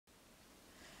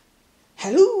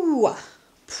Hello,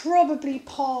 probably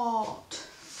part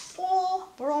 4.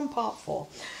 We're on part 4.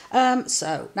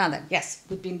 So now then, yes,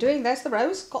 we've been doing. There's the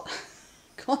rose.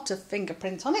 Got a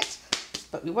fingerprint on it,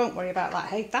 but we won't worry about that.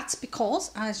 Hey, that's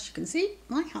because, as you can see,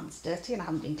 my hand's dirty and I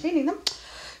haven't been cleaning them.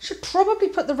 Should probably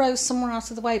put the rose somewhere out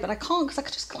of the way, but I can't because I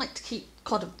just like to keep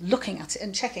kind of looking at it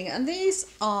and checking it. And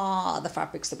these are the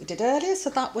fabrics that we did earlier. So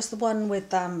that was the one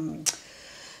with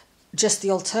just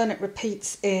the alternate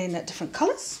repeats in different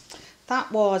colours.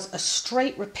 That was a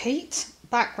straight repeat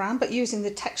background, but using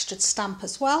the textured stamp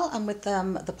as well, and with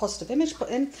the positive image put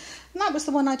in. And that was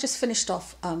the one I just finished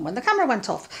off when the camera went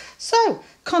off. So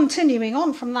continuing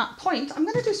on from that point, I'm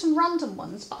going to do some random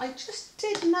ones, but I just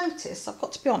did notice, I've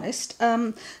got to be honest,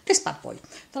 this bad boy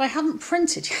that I haven't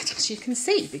printed yet, as you can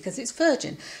see, because it's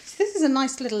virgin. So this is a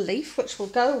nice little leaf which will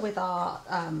go with our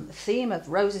theme of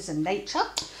roses and nature.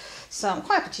 So I'm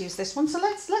quite happy to use this one. So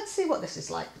let's see what this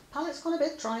is like. The palette's gone a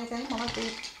bit dry again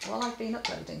while I've been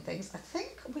uploading things. I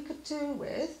think we could do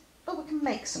with, we can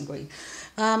make some green.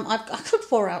 I could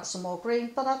pour out some more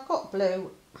green, but I've got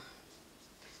blue.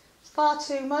 Far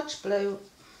too much blue.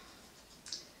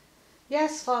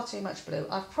 Yes, far too much blue.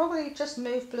 I've probably just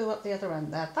moved blue up the other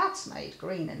end there. That's made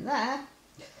green in there.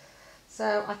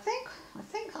 So I think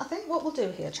what we'll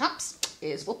do here, chaps,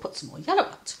 is we'll put some more yellow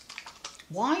out.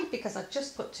 Why? Because I've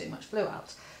just put too much blue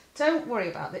out. Don't worry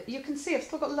about it. You can see I've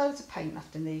still got loads of paint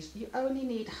left in these. You only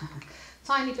need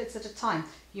tiny bits at a time.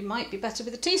 You might be better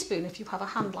with a teaspoon if you have a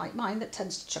hand like mine that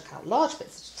tends to chuck out large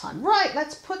bits at a time. Right,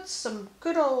 let's put some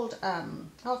good old,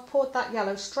 I've poured that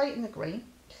yellow straight in the green.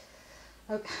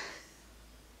 Okay.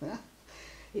 Yeah.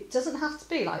 It doesn't have to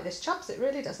be like this, chaps. It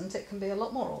really doesn't. It can be a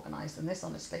lot more organised than this,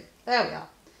 honestly. There we are.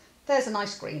 There's a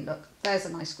nice green, look. There's a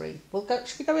nice green.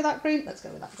 Should we go with that green? Let's go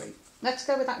with that green. Let's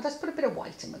go with that. Let's put a bit of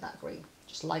white in with that green.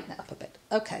 Just lighten it up a bit.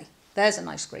 Okay, there's a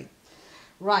nice green.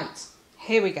 Right,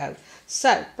 here we go.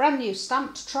 So, brand new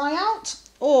stamp to try out.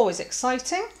 Always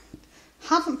exciting.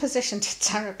 Haven't positioned it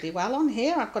terribly well on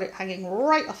here. I've got it hanging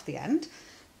right off the end.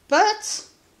 But,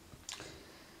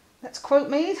 let's quote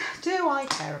me, do I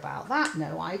care about that?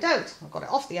 No, I don't. I've got it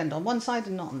off the end on one side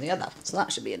and not on the other. So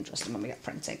that should be interesting when we get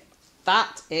printing.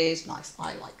 That is nice.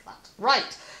 I like that.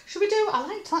 Right. Should we do, I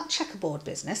liked that checkerboard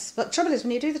business, but the trouble is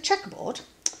when you do the checkerboard,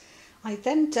 I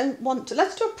then don't want to,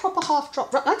 let's do a proper half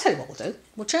drop. I'll tell you what we'll do.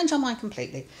 We'll change our mind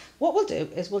completely. What we'll do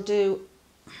is we'll do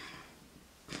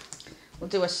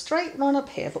a straight run up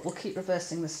here, but we'll keep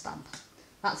reversing the stamp.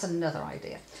 That's another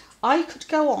idea. I could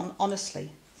go on, honestly,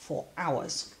 for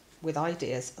hours with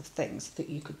ideas of things that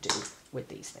you could do with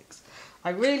these things. I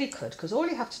really could, because all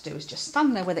you have to do is just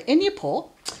stand there with it in your paw,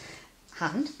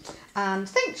 hand, and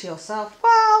think to yourself,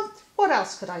 well, what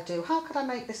else could I do? How could I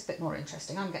make this a bit more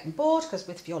interesting? I'm getting bored, because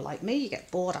if you're like me, you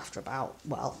get bored after about,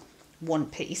 well, one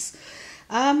piece.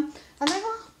 And then,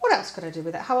 well, what else could I do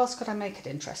with it? How else could I make it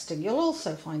interesting? You'll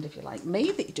also find, if you're like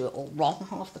me, that you do it all wrong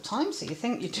half the time. So you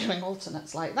think you're doing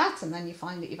alternates like that, and then you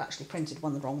find that you've actually printed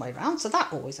one the wrong way around. So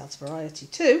that always adds variety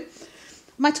too.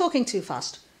 Am I talking too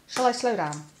fast? Shall I slow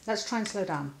down? Let's try and slow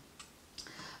down.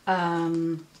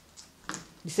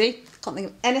 You see, can't think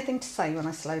of anything to say when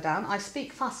I slow down. I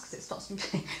speak fast because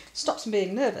it stops me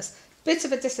being nervous. Bit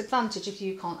of a disadvantage if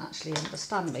you can't actually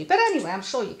understand me. But anyway, I'm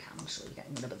sure you can. I'm sure you're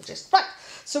getting a bit of the gist. Right,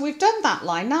 so we've done that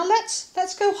line. Now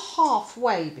let's go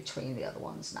halfway between the other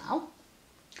ones now.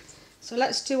 So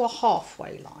let's do a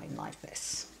halfway line like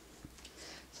this.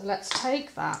 So let's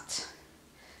take that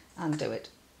and do it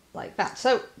like that.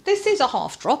 So this is a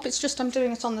half drop. It's just I'm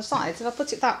doing it on the sides. If I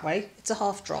put it that way, it's a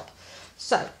half drop.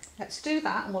 So let's do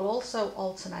that, and we'll also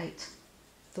alternate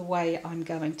the way I'm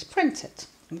going to print it.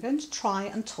 I'm going to try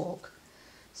and talk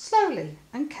slowly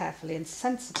and carefully and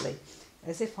sensibly,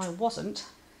 as if I wasn't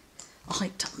a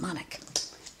hyped up manic.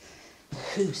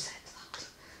 Who said that?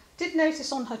 Did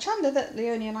notice on her channel that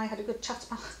Leonie and I had a good chat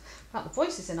about the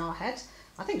voices in our head.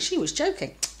 I think she was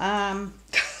joking. Not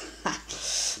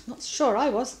sure I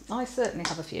was. I certainly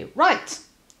have a few. Right.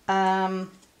 Not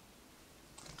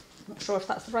sure if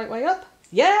that's the right way up.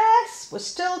 Yes, we're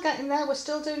still getting there. We're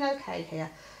still doing okay here.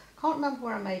 Can't remember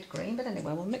where I made green, but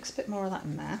anyway, we'll mix a bit more of that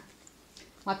in there.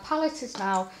 My palette is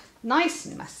now nice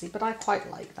and messy, but I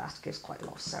quite like that. It gives quite a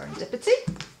lot of serendipity.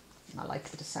 I like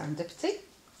a bit of serendipity.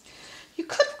 You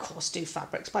could, of course, do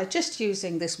fabrics by just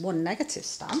using this one negative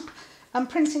stamp and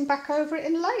printing back over it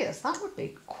in layers. That would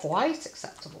be quite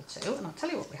acceptable too. And I'll tell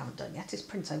you what we haven't done yet is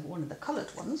print over one of the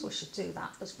coloured ones. We should do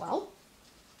that as well.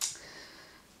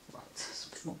 Right, there's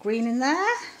a bit more green in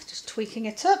there. Just tweaking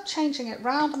it up, changing it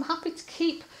round. I'm happy to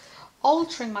keep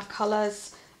altering my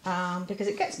colours because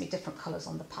it gets me different colours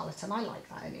on the palette, and I like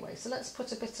that anyway. So let's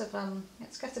put a bit of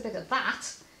let's get a bit of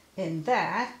that in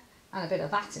there and a bit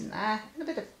of that in there, and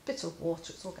a bit of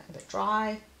water. It's all getting a bit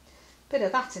dry. Bit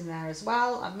of that in there as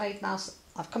well.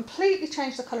 I've completely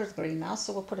changed the colour of the green now,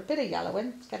 so we'll put a bit of yellow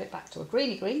in to get it back to a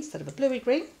greeny green instead of a bluey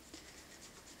green.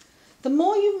 The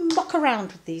more you muck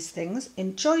around with these things,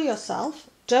 enjoy yourself,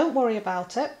 don't worry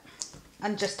about it,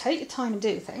 and just take your time and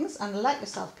do things and let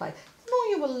yourself play. The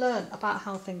more you will learn about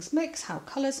how things mix, how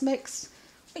colours mix,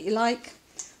 what you like,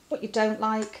 what you don't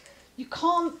like. You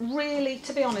can't really,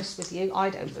 to be honest with you,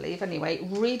 I don't believe anyway,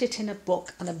 read it in a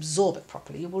book and absorb it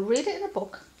properly. You will read it in a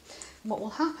book, and what will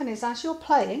happen is as you're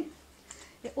playing,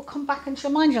 it will come back into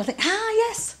your mind. You'll think, ah,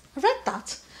 yes, I read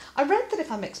that. I read that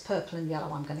if I mix purple and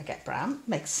yellow, I'm going to get brown.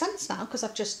 Makes sense now because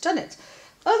I've just done it.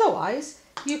 Otherwise,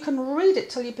 you can read it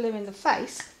till you're blue in the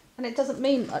face and it doesn't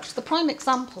mean much. The prime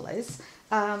example is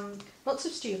lots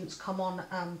of students come on,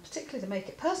 particularly the Make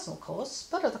It Personal course,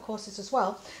 but other courses as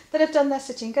well, that have done their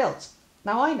City and Guilds.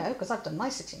 Now I know, because I've done my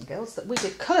City and Guilds, that we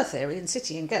did colour theory in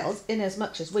City and Guilds in as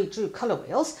much as we drew colour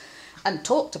wheels and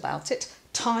talked about it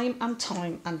time and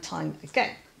time and time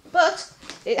again. But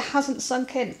it hasn't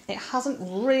sunk in. It hasn't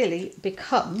really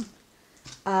become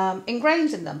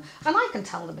ingrained in them. And I can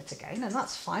tell them it again, and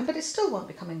that's fine, but it still won't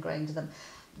become ingrained in them.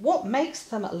 What makes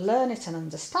them learn it and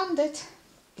understand it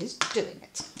is doing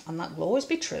it. And that will always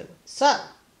be true. So,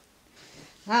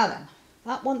 now then,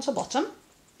 that one's a bottom,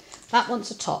 that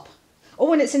one's a top.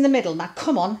 Oh, and it's in the middle. Now,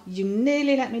 come on, you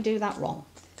nearly let me do that wrong.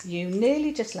 You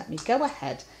nearly just let me go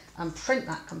ahead and print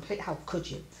that complete. How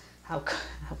could you? How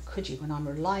could you when I'm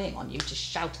relying on you to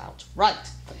shout out? Right.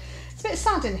 It's a bit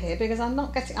sad in here because I'm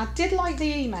not getting... I did like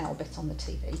the email bit on the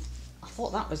TV. I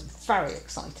thought that was very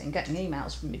exciting, getting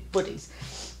emails from my buddies.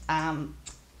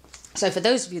 So for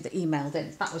those of you that emailed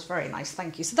in, that was very nice.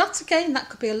 Thank you. So that's, again, that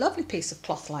could be a lovely piece of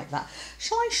cloth like that.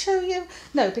 Shall I show you?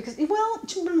 No, because, well,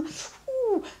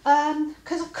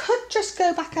 because I could just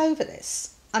go back over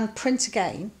this and print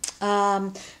again.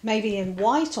 Maybe in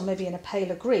white or maybe in a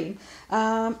paler green.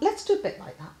 Let's do a bit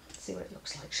like that. See what it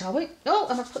looks like, shall we? Oh,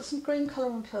 and I've put some green colour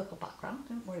and purple background.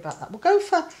 Don't worry about that. We'll go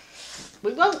for...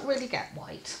 We won't really get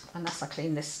white unless I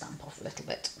clean this stamp off a little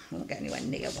bit. We won't get anywhere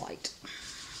near white.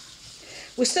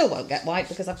 We still won't get white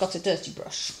because I've got a dirty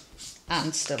brush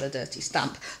and still a dirty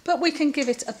stamp. But we can give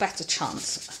it a better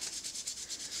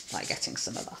chance by getting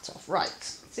some of that off. Right.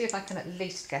 See if I can at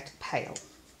least get pale.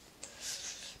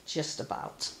 Just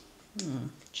about.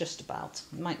 Just about.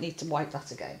 Might need to wipe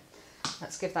that again.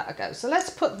 Let's give that a go. So let's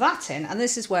put that in, and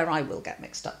this is where I will get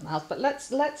mixed up now. But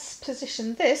let's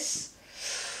position this.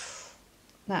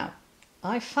 Now,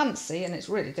 I fancy, and it's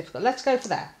really difficult. Let's go for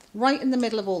there, right in the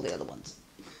middle of all the other ones.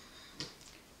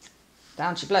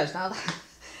 Down she blows. Now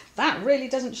that really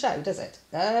doesn't show, does it?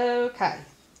 Okay.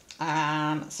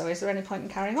 So is there any point in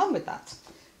carrying on with that?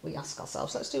 We ask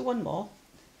ourselves. Let's do one more.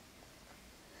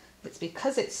 It's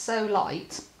because it's so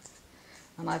light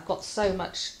and I've got so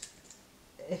much.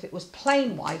 If it was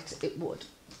plain white, it would.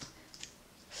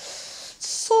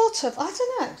 Sort of, I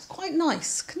don't know, it's quite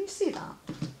nice. Can you see that?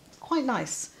 Quite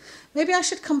nice. Maybe I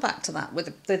should come back to that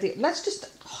with the let's just,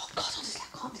 oh God, honestly,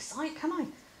 I can't decide, can I?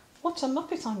 What a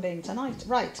muppet I'm being tonight.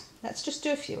 Right, let's just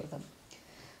do a few of them.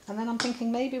 And then I'm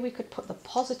thinking maybe we could put the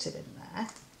positive in there.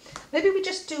 Maybe we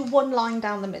just do one line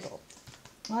down the middle.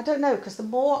 I don't know, because the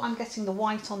more I'm getting the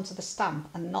white onto the stamp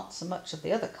and not so much of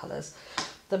the other colours,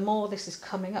 the more this is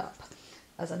coming up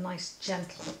as a nice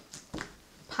gentle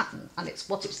pattern. And it's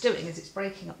what it's doing is it's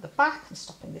breaking up the back and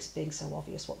stopping this being so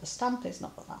obvious what the stamp is.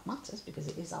 Not that that matters because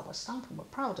it is our stamp and we're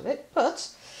proud of it.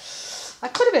 But I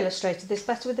could have illustrated this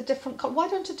better with a different colour. Why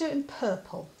don't I do it in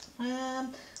purple?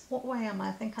 What way am I?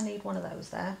 I think I need one of those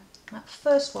there. That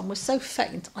first one was so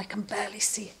faint I can barely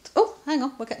see it. Oh, hang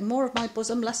on, we're getting more of my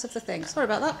bosom, less of the thing. Sorry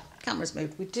about that. Camera's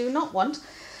moved. We do not want,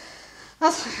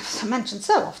 as I mentioned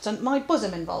so often, my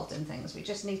bosom involved in things. We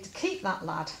just need to keep that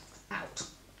lad out.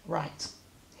 Right,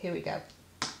 here we go.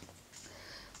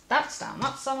 That's down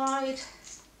that side.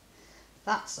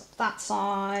 That's up that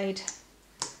side.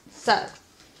 So,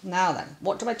 now then,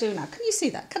 what do I do now? Can you see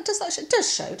that? Does that it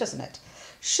does show, doesn't it?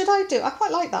 Should I do... I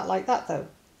quite like that though.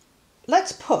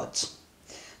 Let's put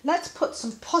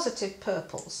some positive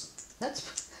purples.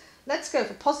 Let's go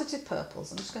for positive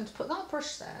purples. I'm just going to put that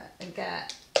brush there and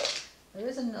get... There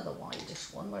is another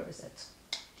whitish one. Where is it?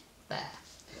 There.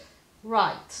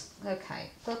 Right.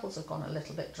 Okay. Purples have gone a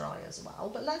little bit dry as well.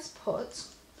 But let's put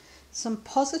some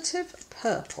positive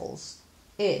purples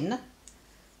in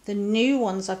the new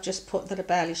ones I've just put that are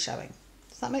barely showing.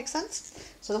 Does that make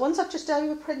sense? So the ones I've just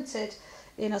overprinted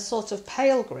in a sort of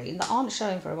pale green that aren't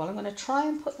showing very well, I'm going to try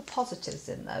and put the positives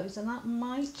in those, and that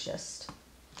might just...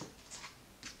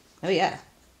 Oh yeah,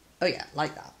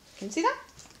 like that. Can you see that?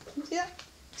 Can you see that?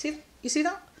 You see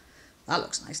that? That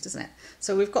looks nice, doesn't it?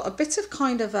 So we've got a bit of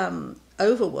kind of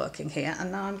overworking here,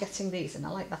 and now I'm getting these in. I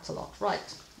like that a lot. Right,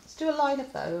 let's do a line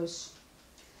of those.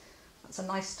 That's a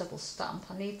nice double stamp.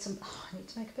 I need to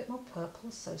make a bit more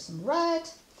purple, so some red,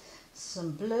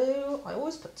 some blue. I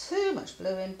always put too much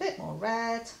blue in, a bit more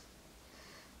red.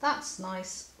 That's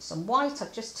nice. Some white.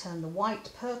 I've just turned the white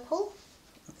purple.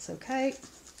 That's okay.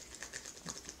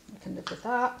 I can live with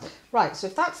that. Right, so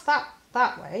if that's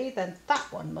that way, then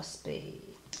that one must be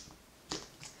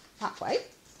that way.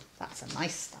 That's a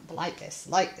nice stamp. I like this,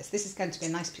 like this. This is going to be a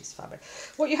nice piece of fabric.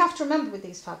 What you have to remember with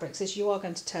these fabrics is you are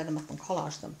going to tear them up and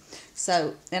collage them.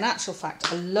 So in actual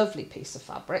fact, a lovely piece of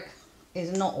fabric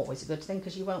is not always a good thing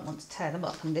because you won't want to tear them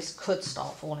up, and this could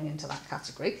start falling into that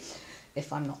category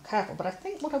if I'm not careful. But I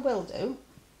think what I will do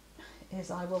is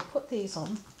I will put these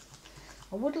on.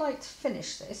 I would like to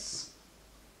finish this,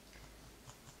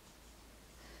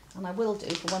 and I will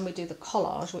do for when we do the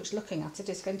collage, which looking at it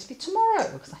is going to be tomorrow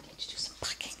because I need to do some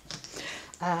packing.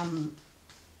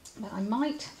 But I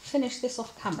might finish this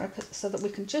off camera so that we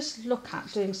can just look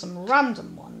at doing some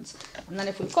random ones, and then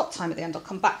if we've got time at the end I'll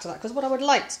come back to that, because what I would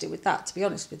like to do with that, to be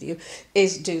honest with you,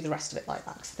 is do the rest of it like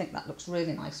that, because I think that looks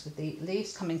really nice with the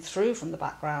leaves coming through from the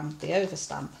background, the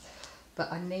overstamp.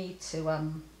 But I need to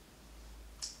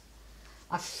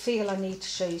I feel I need to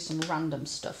show you some random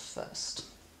stuff first.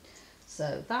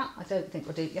 So that, I don't think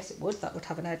would do, yes it would, that would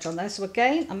have an edge on there. So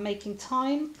again, I'm making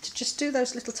time to just do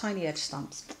those little tiny edge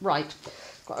stamps. Right,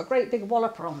 got a great big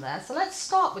walloper on there. So let's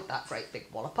start with that great big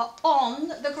walloper on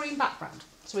the green background.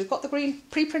 So we've got the green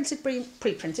pre-washed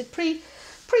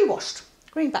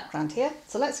green background here.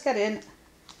 So let's get in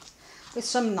with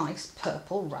some nice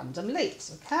purple random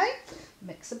leaves, okay?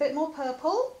 Mix a bit more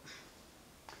purple.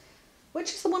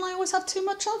 Which is the one I always have too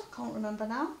much of? Can't remember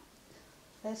now.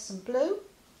 There's some blue.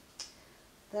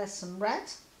 There's some red.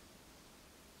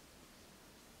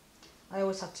 I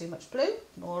always have too much blue,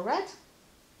 more red.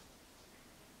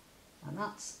 And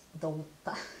that's the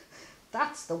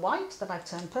white that I've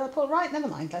turned purple. Right, never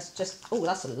mind. Let's just, oh,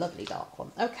 that's a lovely dark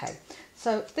one. Okay,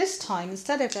 so this time,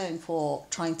 instead of going for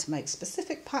trying to make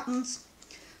specific patterns,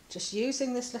 just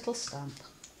using this little stamp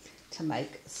to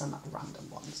make some random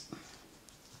ones.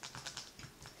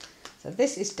 So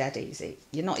this is dead easy.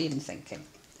 You're not even thinking.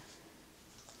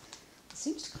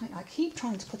 Seems to kind of, I keep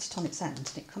trying to put it on its end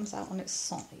and it comes out on its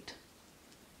side.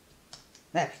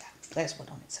 There we go. There's one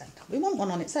on its end. We want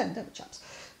one on its end, don't we, chaps?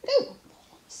 We don't want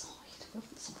one on the side. We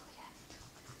want some on the end.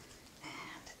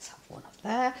 And let's have one up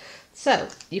there. So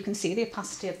you can see the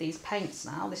opacity of these paints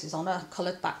now. This is on a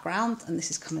coloured background and this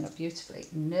is coming up beautifully.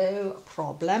 No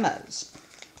problemos.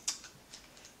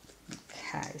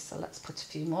 Okay, so let's put a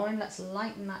few more in. Let's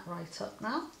lighten that right up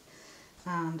now.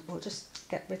 And we'll just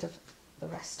get rid of the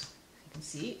rest. You can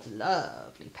see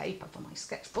lovely paper for my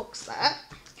sketchbooks there.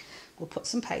 We'll put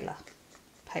some paler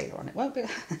on it. Won't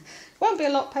be a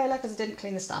lot paler because I didn't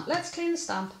clean the stamp. Let's clean the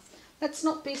stamp. Let's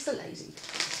not be so lazy.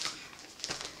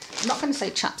 I'm not going to say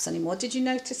chaps anymore. Did you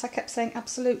notice I kept saying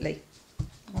absolutely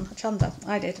on Hochanda?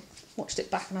 I did. Watched it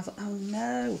back and I thought, oh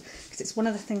no, because it's one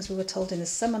of the things we were told in the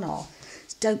seminar.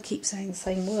 Don't keep saying the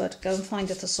same word. Go and find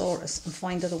a thesaurus and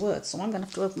find other words. So I'm going to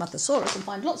have to open my thesaurus and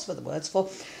find lots of other words for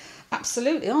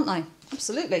absolutely, aren't I?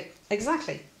 Absolutely.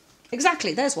 Exactly.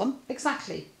 Exactly. There's one.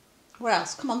 Exactly. Where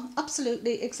else? Come on.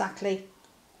 Absolutely. Exactly.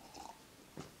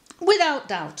 Without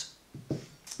doubt.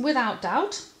 Without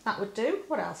doubt. That would do.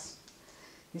 What else?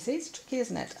 You see, it's tricky,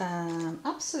 isn't it?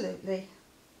 Absolutely.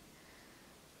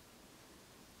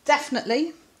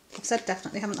 Definitely. I've said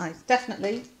definitely, haven't I?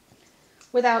 Definitely.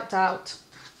 Without doubt.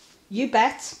 You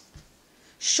bet.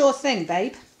 Sure thing,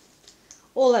 babe.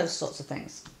 All those sorts of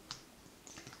things.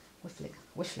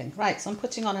 Whiffling. Right, so I'm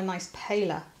putting on a nice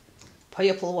paler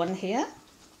purple one here,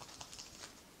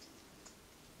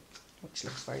 which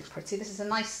looks very pretty. This is a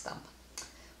nice stamp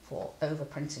for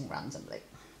overprinting randomly.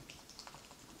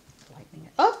 Lightening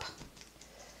it up.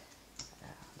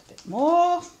 And a bit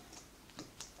more.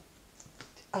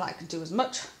 And I can do as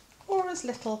much or as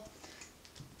little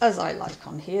as I like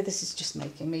on here. This is just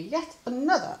making me yet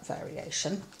another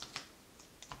variation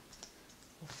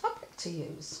of fabric to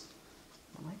use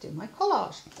when I do my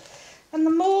collage. And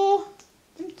the more,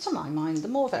 to my mind, the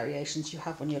more variations you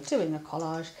have when you're doing a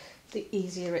collage, the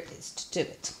easier it is to do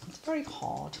it. It's very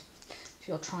hard if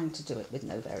you're trying to do it with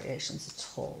no variations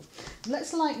at all. And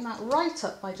let's lighten that right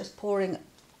up by just pouring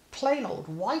plain old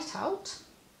white out.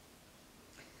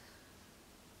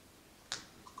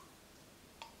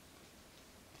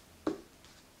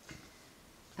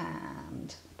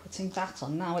 And putting that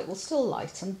on. Now it will still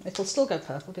lighten, it'll still go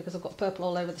purple because I've got purple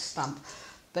all over the stamp,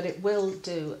 but it will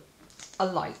do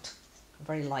a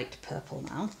very light purple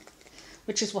now.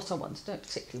 which is what I want. I don't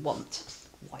particularly want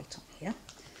white on here,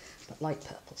 but light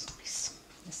purple's nice.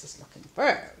 This is looking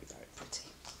very, very pretty.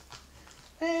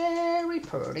 Very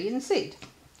pretty indeed.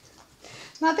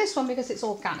 Now this one, because it's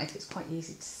organic, it's quite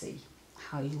easy to see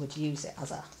how you would use it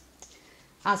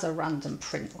as a random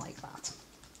print like that.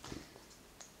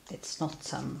 It's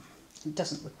not, it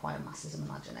doesn't require masses of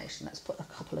imagination. Let's put a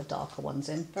couple of darker ones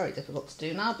in. Very difficult to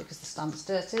do now because the stamp's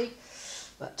dirty,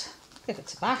 but give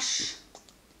it a bash.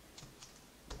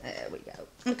 There we go.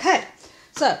 Okay,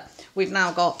 so we've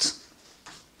now got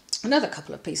another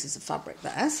couple of pieces of fabric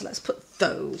there. So let's put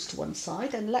those to one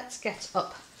side and let's get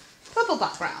up purple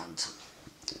background.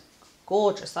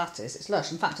 Gorgeous that is, it's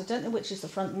lush. In fact, I don't know which is the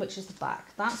front and which is the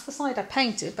back. That's the side I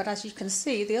painted, but as you can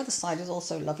see, the other side is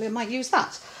also lovely. I might use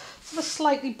that for the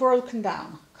slightly broken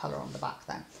down colour on the back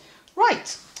then.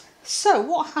 Right, so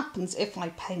what happens if I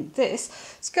paint this?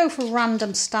 Let's go for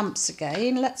random stamps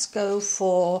again. Let's go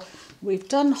for, we've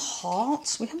done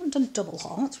hearts, we haven't done double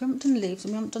hearts, we haven't done leaves,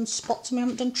 and we haven't done spots, and we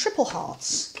haven't done triple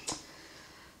hearts.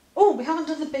 Oh, we haven't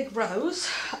done the big rose.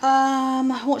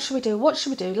 What should we do? What should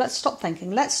we do? Let's stop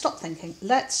thinking. Let's stop thinking.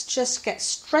 Let's just get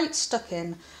straight stuck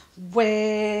in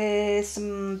with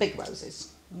some big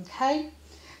roses. Okay.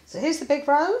 So here's the big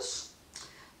rose.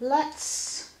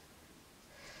 Let's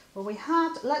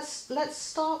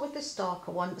start with this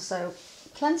darker one. So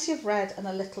plenty of red and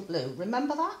a little blue.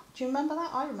 Remember that? Do you remember that?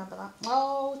 I remember that.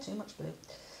 Oh, too much blue.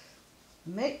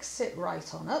 Mix it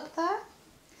right on up there.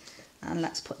 And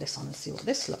let's put this on and see what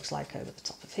this looks like over the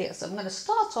top of here. So I'm going to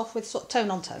start off with sort of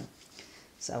tone on tone.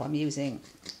 So I'm using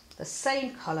the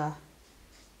same colour,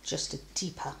 just a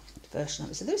deeper version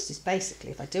of it. So this is basically,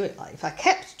 if I do it like, if I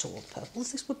kept to all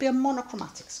purples, this would be a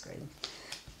monochromatic screen.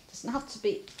 It doesn't have to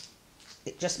be,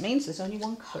 it just means there's only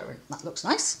one colour in it. That looks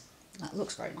nice. That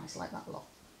looks very nice, I like that a lot.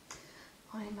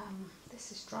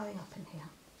 This is drying up in here.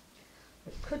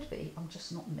 It could be I'm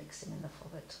just not mixing enough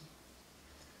of it.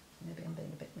 Maybe I'm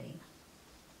being a bit mean.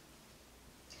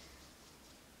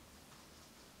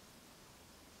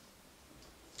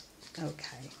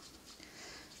 Okay,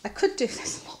 I could do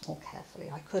this a lot more carefully.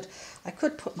 I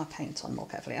could put my paint on more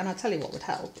carefully, and I'll tell you what would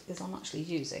help is I'm actually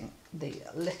using the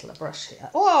littler brush here.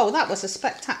 Oh, that was a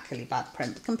spectacularly bad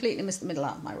print. Completely missed the middle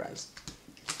out of my rose.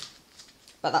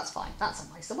 But that's fine. That's a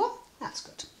nicer one. That's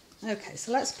good. Okay,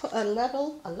 so let's put a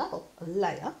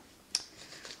layer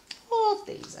of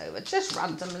these over, just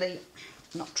randomly,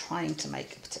 not trying to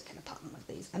make a particular pattern with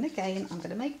these. And again, I'm going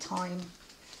to make time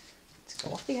to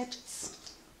go off the edges.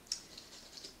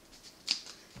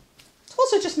 It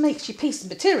also just makes your piece of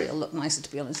material look nicer,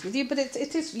 to be honest with you, but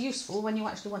it is useful when you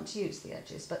actually want to use the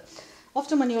edges. But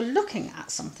often when you're looking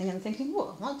at something and thinking,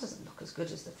 well, that doesn't look as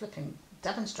good as the flipping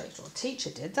demonstrator or teacher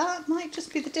did, that might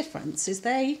just be the difference, is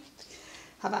they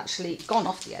have actually gone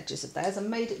off the edges of theirs and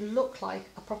made it look like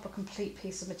a proper complete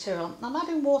piece of material. I'm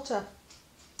adding water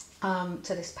to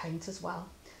this paint as well,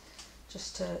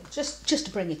 just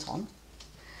to bring it on.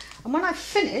 And when I've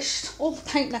finished, all the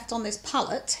paint left on this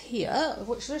palette here, of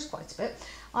which there is quite a bit,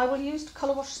 I will use to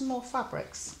colour wash some more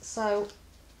fabrics. So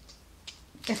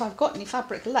if I've got any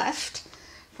fabric left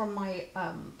from my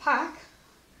pack,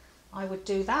 I would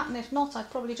do that, and if not, I'd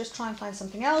probably just try and find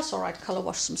something else, or I'd colour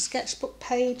wash some sketchbook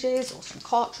pages or some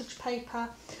cartridge paper.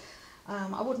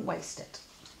 I wouldn't waste it.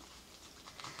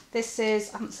 This is,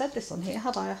 I haven't said this on here,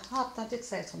 have I? I did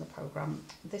say it on the programme.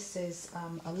 This is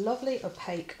a lovely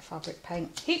opaque fabric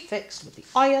paint, heat fixed with the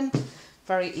iron,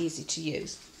 very easy to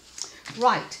use.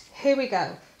 Right, here we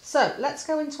go. So let's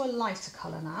go into a lighter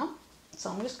colour now. So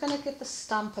I'm just going to give the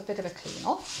stamp a bit of a clean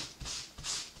off.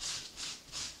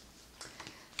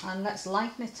 And let's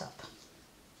lighten it up.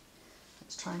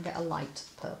 Let's try and get a light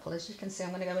purple. As you can see,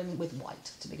 I'm going to go in with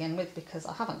white to begin with because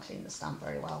I haven't cleaned the stamp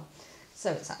very well.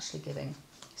 So it's actually giving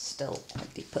still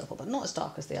quite deep purple, but not as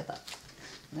dark as the other.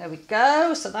 There we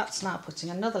go. So that's now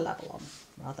putting another level on.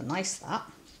 Rather nice, that.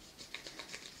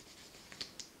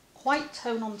 Quite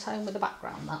tone on tone with the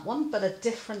background, that one, but a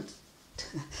different,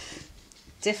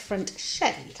 different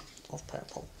shade of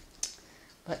purple,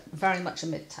 but very much a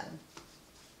mid-tone.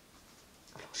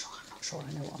 I'm not sure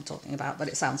I know what I'm talking about, but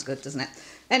it sounds good, doesn't it?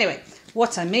 Anyway,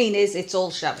 what I mean is it's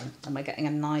all showing, and we're getting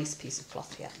a nice piece of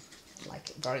cloth here. I like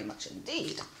it very much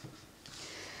indeed.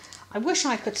 I wish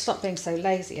I could stop being so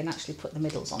lazy and actually put the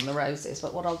middles on the roses,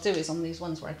 but what I'll do is on these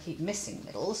ones where I keep missing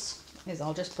middles, is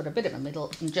I'll just put a bit of a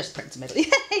middle and just print a middle.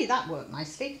 Yay, that worked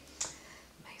nicely.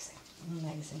 Amazing,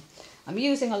 amazing. I'm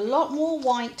using a lot more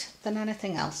white than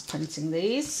anything else printing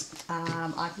these.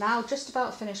 I've now just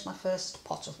about finished my first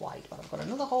pot of white, but I've got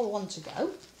another whole one to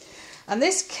go. And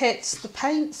this kit, the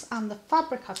paints and the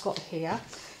fabric I've got here,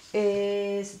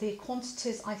 is the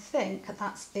quantities, I think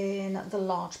that's in the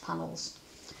large panels,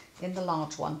 in the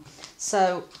large one.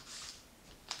 So,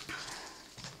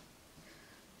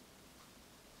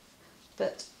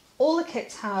 but all the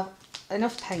kits have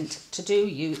enough paint to do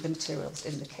you the materials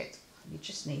in the kit. You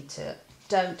just need to,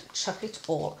 don't chuck it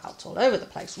all out all over the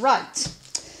place. Right.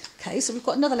 Okay, so we've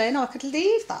got another layer. Now I could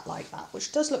leave that like that,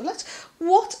 which does look,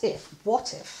 what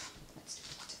if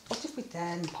we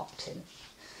then popped in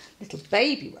little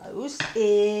baby rose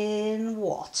in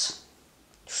what?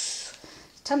 It's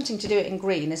tempting to do it in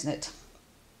green, isn't it?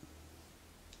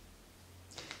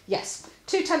 Yes,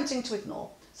 too tempting to ignore.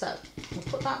 So we'll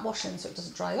put that wash in so it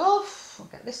doesn't dry off. I'll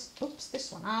get this, oops,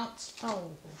 this one out.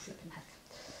 Oh, flipping heck.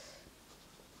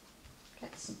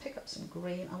 Pick up some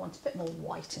green. I want a bit more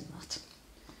white in that.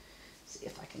 See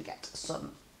if I can get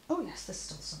some. Oh yes, there's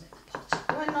still some in the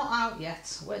pot. We're not out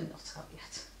yet. We're not out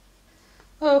yet.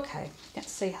 Okay,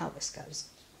 let's see how this goes.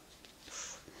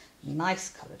 Nice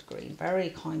coloured green, very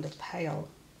kind of pale.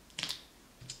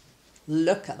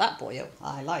 Look at that boy.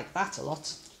 I like that a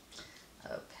lot.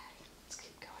 Okay, let's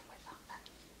keep going with that then.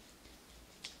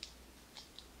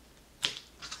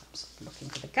 I'm sort of looking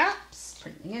for the gaps,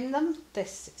 printing in them.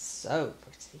 This is so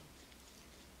pretty.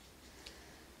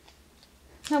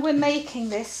 Now we're making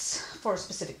this for a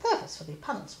specific purpose, for the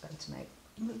panels we're going to make.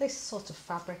 This sort of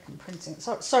fabric and printing.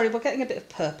 Sorry, we're getting a bit of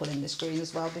purple in this green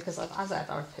as well because as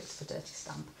ever I've picked the dirty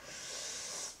stamp.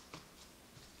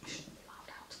 Shouldn't be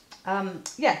loud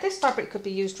out. Yeah, this fabric could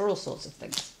be used for all sorts of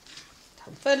things.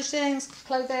 Home furnishings,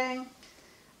 clothing.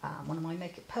 One of my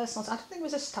Make It Personals, I don't think it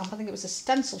was a stamp, I think it was a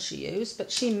stencil she used,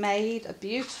 but she made a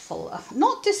beautiful,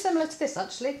 not dissimilar to this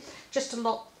actually, just a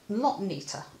lot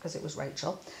neater because it was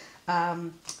Rachel.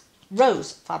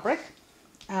 Rose fabric.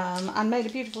 And made a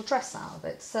beautiful dress out of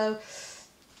it. So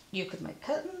you could make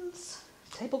curtains,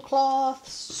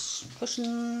 tablecloths,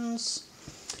 cushions.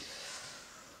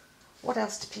 What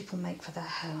else do people make for their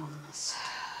homes?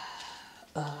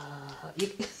 You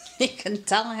can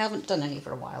tell I haven't done any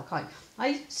for a while, can't you? I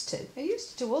used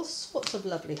to do all sorts of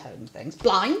lovely home things.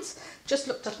 Blinds. Just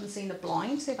looked up and seen a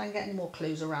blind. See if I can get any more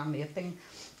clues around me of things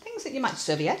that you might.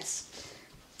 Serviettes.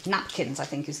 Napkins, I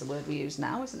think is the word we use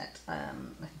now, isn't it? I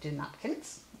can do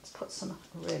napkins. Let's put some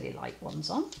really light ones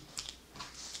on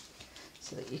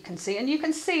so that you can see. And you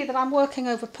can see that I'm working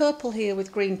over purple here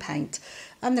with green paint.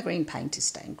 And the green paint is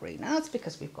staying green. Now that's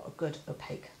because we've got a good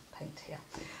opaque paint here.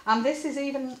 And this is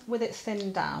even with it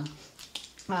thinned down.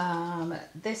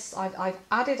 I've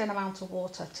added an amount of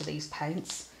water to these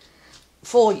paints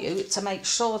for you to make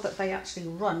sure that they actually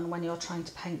run when you're trying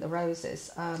to paint the roses.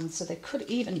 So they could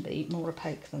even be more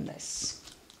opaque than this.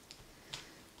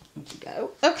 There we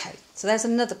go. Okay, so there's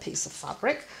another piece of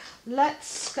fabric.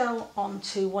 Let's go on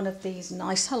to one of these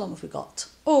nice, how long have we got?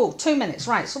 Oh, 2 minutes,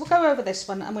 right. So we'll go over this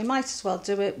one and we might as well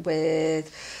do it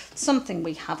with something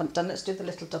we haven't done. Let's do the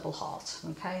little double heart,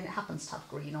 okay? And it happens to have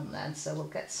green on there, and so we'll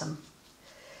get some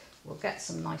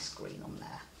nice green on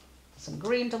there. Some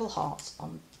green double hearts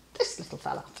on this little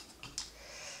fella.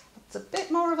 It's a bit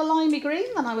more of a limey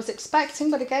green than I was expecting,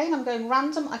 but again, I'm going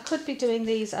random. I could be doing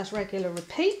these as regular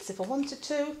repeats if I wanted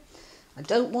to. I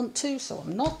don't want to, so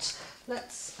I'm not.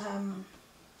 It's gone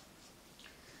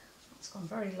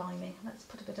very limey. Let's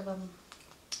put a bit of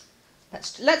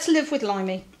let's live with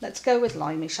limey. Let's go with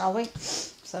limey, shall we?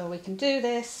 So we can do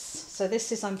this. So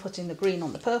this is, I'm putting the green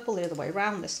on the purple the other way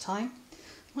around this time.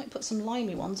 Might put some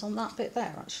limey ones on that bit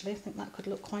there actually. I think that could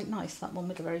look quite nice, that one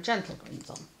with the very gentle greens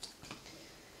on.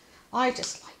 I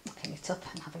just like looking it up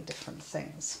and having different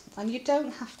things. And you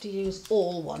don't have to use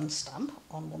all one stamp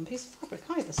on one piece of fabric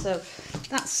either. So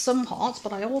that's some hearts,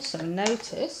 but I also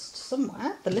noticed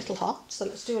somewhere the little heart. So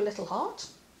let's do a little heart.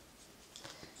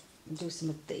 And do some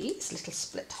of these little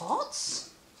split hearts.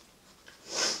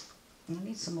 And I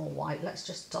need some more white. Let's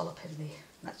just dollop straight in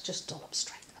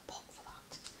the pot for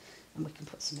that. And we can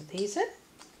put some of these in.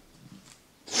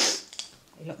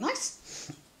 They look nice.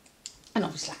 And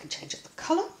obviously I can change up the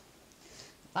colour.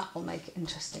 That will make it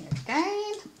interesting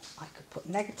again. I could put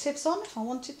negatives on if I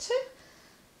wanted to.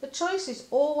 The choice is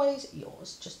always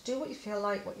yours. Just do what you feel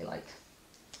like, what you like.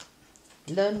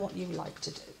 Learn what you like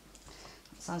to do.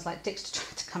 It sounds like Dick's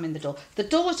trying to come in the door. The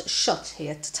door's shut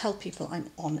here to tell people I'm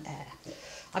on air.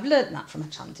 I've learnt that from a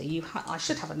Chandy. I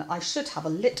should have a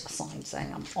lit sign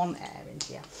saying I'm on air in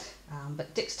here.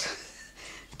 But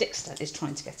Dixter is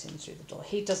trying to get in through the door.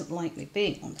 He doesn't like me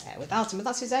being on air without him, but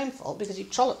that's his own fault because he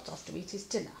trolloped off to eat his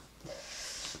dinner.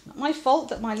 Not my fault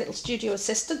that my little studio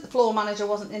assistant, the floor manager,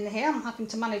 wasn't in here. I'm having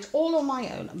to manage all on my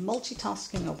own,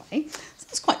 multitasking away. So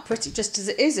it's quite pretty just as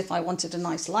it is if I wanted a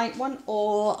nice light one,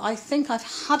 or I think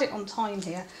I've had it on time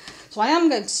here So I am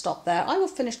going to stop there. I will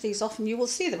finish these off and you will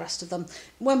see the rest of them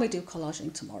when we do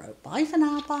collaging tomorrow. Bye for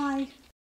now. Bye.